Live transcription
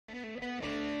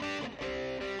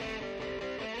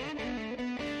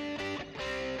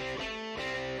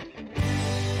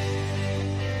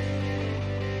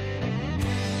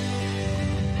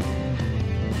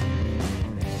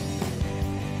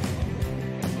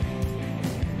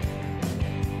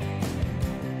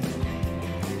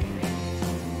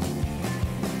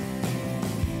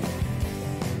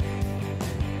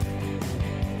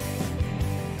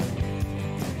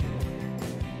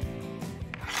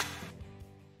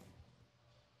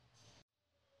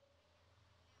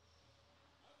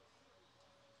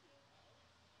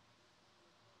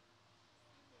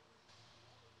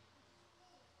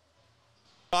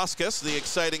Koskis, the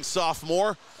exciting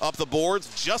sophomore, up the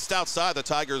boards just outside the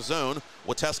Tigers zone.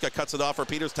 Wateska cuts it off for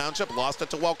Peters Township, lost it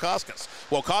to Wilkoskis.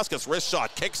 Wilkoskis, wrist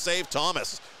shot, kick save,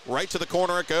 Thomas. Right to the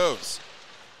corner it goes.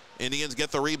 Indians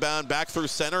get the rebound back through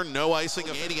center, no icing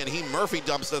of Indian. Murphy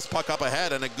dumps this puck up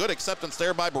ahead, and a good acceptance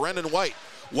there by Brendan White.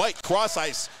 White cross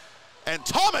ice, and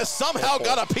Thomas somehow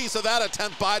got a piece of that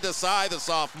attempt by Desai, the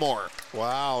sophomore.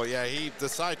 Wow, yeah,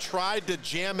 Desai tried to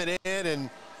jam it in, and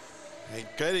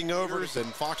getting overs and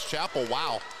Fox Chapel,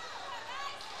 wow.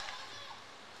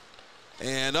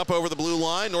 And up over the blue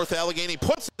line, North Allegheny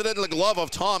puts it into the glove of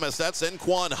Thomas. That's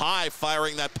Enquan High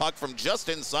firing that puck from just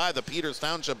inside the Peters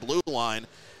Township blue line.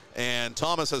 And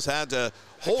Thomas has had to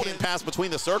hold and pass between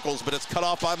the circles, but it's cut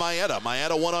off by Maeda.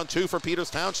 Maeda 1-on-2 for Peters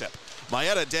Township.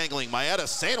 Maeda dangling. Maeda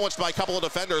sandwiched by a couple of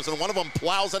defenders, and one of them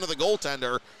plows into the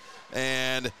goaltender.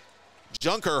 And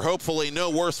Junker, hopefully no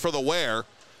worse for the wear,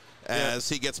 as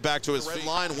he gets back to his red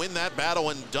line, win that battle,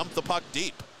 and dump the puck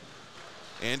deep.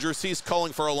 Andrew Cease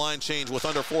calling for a line change with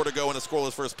under 4 to go in a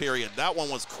scoreless first period. That one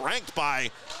was cranked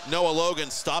by Noah Logan,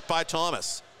 stopped by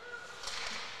Thomas.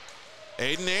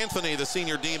 Aiden Anthony, the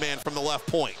senior D-man from the left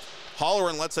point.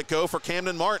 Holleran lets it go for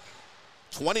Camden Martin.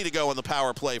 20 to go in the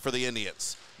power play for the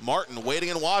Indians. Martin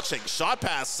waiting and watching. Shot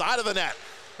pass, side of the net.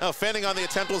 Now fending on the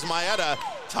attempt was Maeda.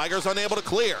 Tigers unable to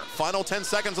clear. Final 10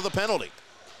 seconds of the penalty.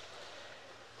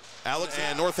 Alex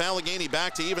and North Allegheny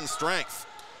back to even strength.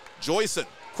 Joyson,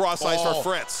 cross ice for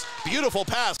Fritz. Beautiful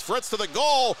pass, Fritz to the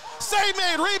goal. Save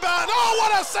made, rebound. Oh,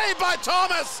 what a save by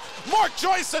Thomas. Mark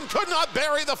Joyson could not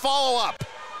bury the follow-up.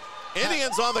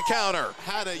 Indians on the counter.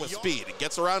 With speed.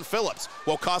 Gets around Phillips.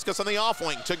 Wilkoskis on the off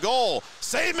wing to goal.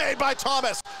 Save made by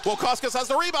Thomas. Wilkoskis has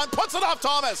the rebound, puts it off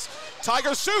Thomas.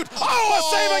 Tigers shoot. Oh, a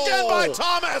save again by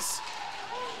Thomas.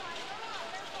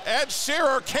 Ed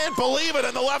Shearer can't believe it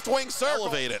in the left wing circle.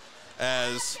 Elevate it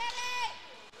as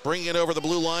bringing it over the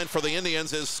blue line for the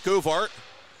Indians is Scuvart.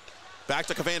 Back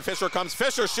to Cavan Fisher comes.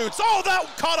 Fisher shoots. Oh, that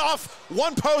caught off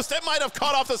one post. It might have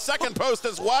caught off the second post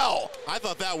as well. I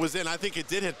thought that was in. I think it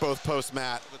did hit both posts,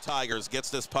 Matt. The Tigers gets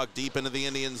this puck deep into the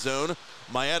Indian zone.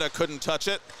 Maeda couldn't touch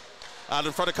it. Out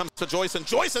in front it comes to Joyson.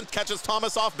 Joyson catches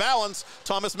Thomas off balance.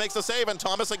 Thomas makes the save, and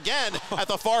Thomas again at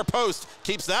the far post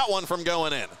keeps that one from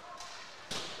going in.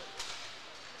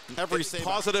 Every save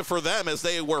positive for them as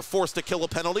they were forced to kill a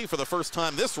penalty for the first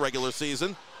time this regular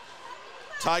season.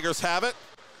 Tigers have it.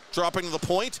 Dropping to the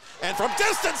point, and from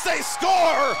distance they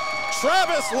score!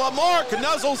 Travis Lamarck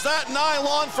nuzzles that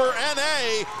nylon for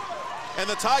NA, and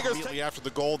the Tigers... Immediately after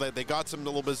the goal, they got some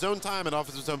little bit of zone time and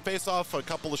offensive zone face-off, a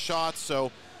couple of shots,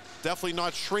 so definitely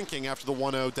not shrinking after the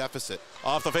 1-0 deficit.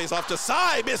 Off the face-off to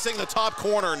Sai, missing the top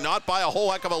corner, not by a whole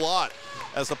heck of a lot.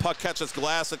 As the puck catches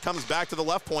glass, it comes back to the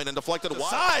left point and deflected wide.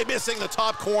 Sai missing the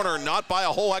top corner, not by a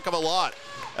whole heck of a lot.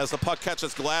 As the puck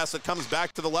catches glass, it comes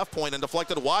back to the left point and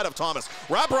deflected wide of Thomas.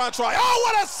 Wraparound try.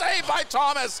 Oh, what a save by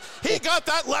Thomas! He got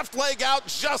that left leg out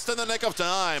just in the nick of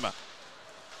time.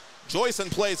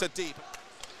 Joyson plays it deep.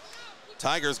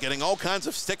 Tigers getting all kinds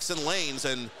of sticks and lanes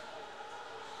and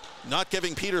not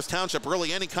giving Peters Township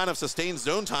really any kind of sustained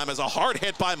zone time as a hard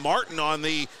hit by Martin on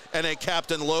the NA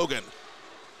captain Logan.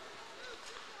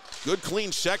 Good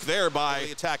clean check there by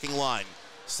the attacking line.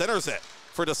 Centers it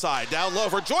for Desai. Down low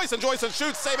for Joyson. Joyson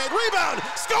shoots, save made, rebound,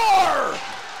 score!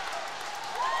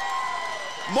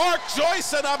 Mark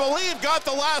Joyson, I believe, got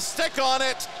the last stick on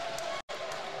it.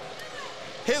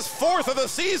 His 4th of the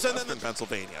season in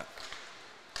Pennsylvania.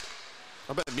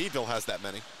 I bet Meadville has that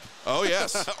many. Oh,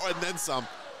 yes. And then some.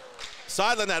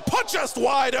 Sideline that, put just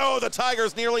wide. Oh, the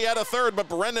Tigers nearly had a third, but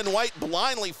Brendan White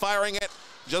blindly firing it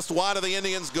just wide of the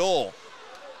Indians' goal.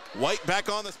 White back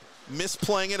on this,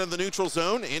 misplaying it in the neutral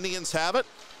zone. Indians have it.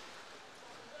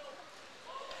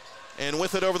 And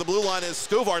with it over the blue line is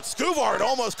Scuvart. Scuvart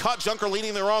almost caught Junker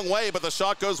leading the wrong way, but the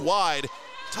shot goes wide.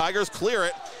 Tigers clear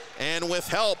it, and with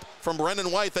help from Brendan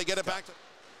White, they get it back to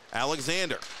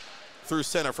Alexander. Through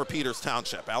center for Peters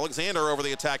Township. Alexander over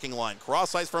the attacking line.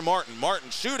 Cross ice for Martin. Martin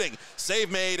shooting. Save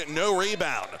made, no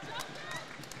rebound.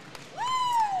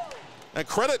 And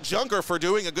credit Junker for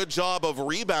doing a good job of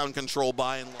rebound control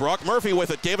by and Brock Murphy with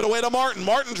it. Gave it away to Martin.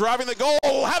 Martin driving the goal.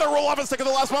 Had to roll off and stick at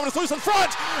the last moment. It's loose in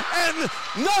front. And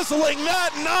nuzzling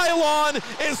that nylon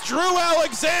is Drew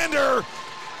Alexander.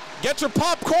 Get your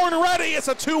popcorn ready. It's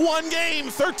a 2-1 game.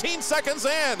 13 seconds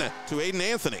in. To Aiden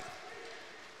Anthony.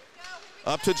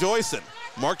 Up to Joyson.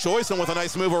 Mark Joyson with a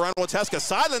nice move around Wateska.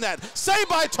 Side of the net. Saved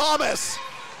by Thomas.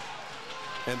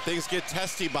 And things get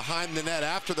testy behind the net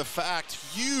after the fact.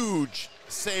 Huge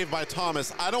save by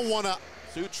Thomas. I don't want to...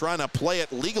 Suit trying to play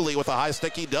it legally with a high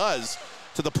stick. He does.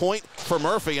 To the point for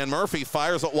Murphy, and Murphy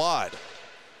fires it wide.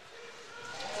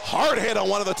 Hard hit on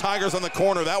one of the Tigers on the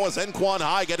corner. That was Enquan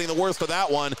High getting the worst of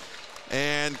that one.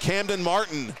 And Camden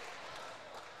Martin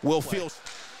will feel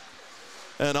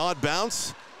an odd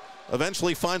bounce.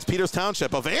 Eventually finds Peters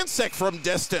Township. Avancic from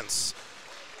distance.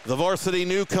 The varsity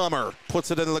newcomer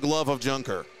puts it into the glove of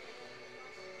Junker.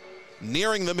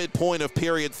 Nearing the midpoint of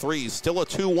period 3. Still a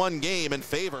 2-1 game in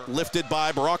favor. Lifted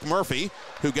by Brock Murphy,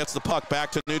 who gets the puck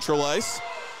back to neutral ice.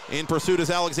 In pursuit is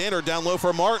Alexander, down low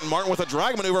for Martin. Martin with a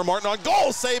drag maneuver. Martin on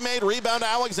goal. Save made. Rebound to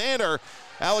Alexander.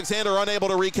 Alexander unable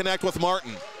to reconnect with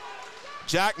Martin.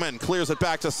 Jackman clears it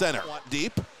back to center.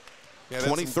 Deep. Yeah,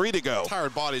 23 to go.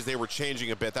 Tired bodies, they were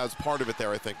changing a bit. That was part of it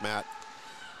there, I think, Matt.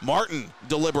 Martin,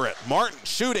 deliberate. Martin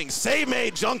shooting. Save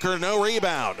made. Junker, no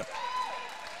rebound.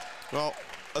 Well,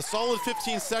 a solid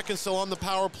 15 seconds still on the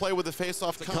power play with the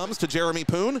face-off. Comes to Jeremy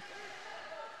Poon.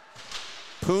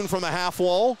 Poon from the half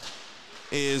wall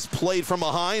is played from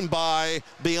behind by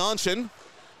Bianchin.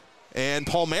 And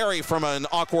Palmieri from an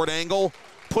awkward angle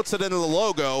puts it into the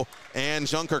logo, and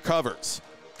Junker covers.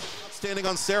 Standing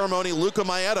on ceremony, Luca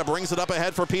Maeda brings it up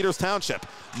ahead for Peters Township.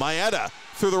 Maeda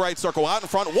through the right circle, out in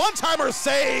front. One-timer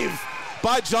save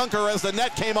by Junker as the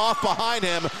net came off behind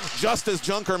him just as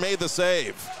Junker made the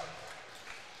save.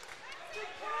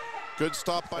 Good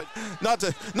stop by... Not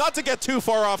to get too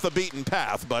far off the beaten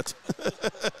path, but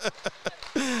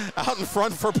out in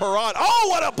front for Perrott. Oh,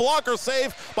 what a blocker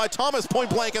save by Thomas point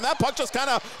blank, and that puck just kind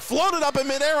of floated up in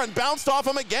midair and bounced off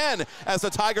him again as the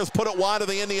Tigers put it wide of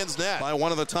the Indians' net. By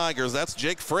one of the Tigers, that's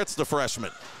Jake Fritz, the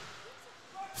freshman.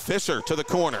 Fisher to the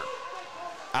corner.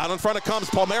 Out in front it comes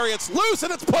Palmieri. It's loose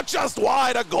and it's put just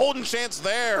wide. A golden chance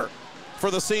there for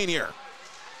the senior.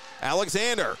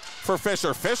 Alexander for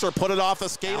Fisher. Fisher put it off the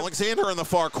skate. Alexander in the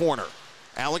far corner.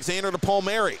 Alexander to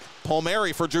Palmieri.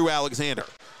 Palmieri for Drew Alexander.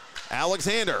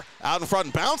 Alexander out in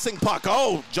front, bouncing puck.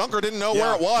 Oh, Junker didn't know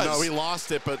where it was. No, he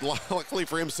lost it, but luckily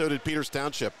for him, so did Peters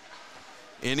Township.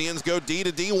 Indians go D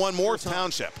to D one more.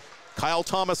 Township. Kyle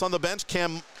Thomas on the bench.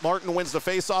 Cam Martin wins the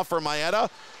faceoff for Maeda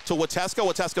to Wateska.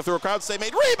 Wateska through a crowd. Save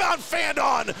made. Rebound,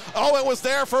 Fandon. Oh, it was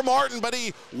there for Martin, but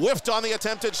he whiffed on the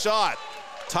attempted shot.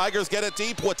 Tigers get it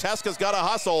deep. Wateska's got a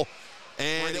hustle.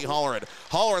 And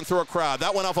Hoerner through a crowd.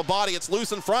 That went off a body. It's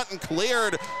loose in front and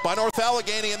cleared by North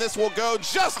Allegheny, and this will go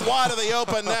just wide of the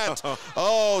open net.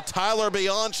 Oh, Tyler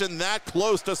Bianchin that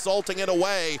close to salting it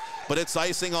away, but it's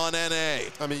icing on NA.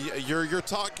 I mean, you're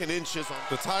talking inches.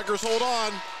 The Tigers hold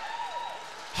on.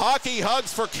 Hockey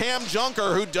hugs for Cam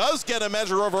Junker, who does get a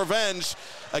measure of revenge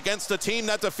against a team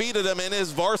that defeated him in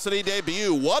his varsity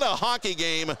debut. What a hockey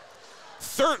game.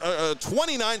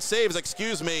 29 saves,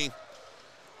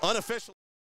 unofficial.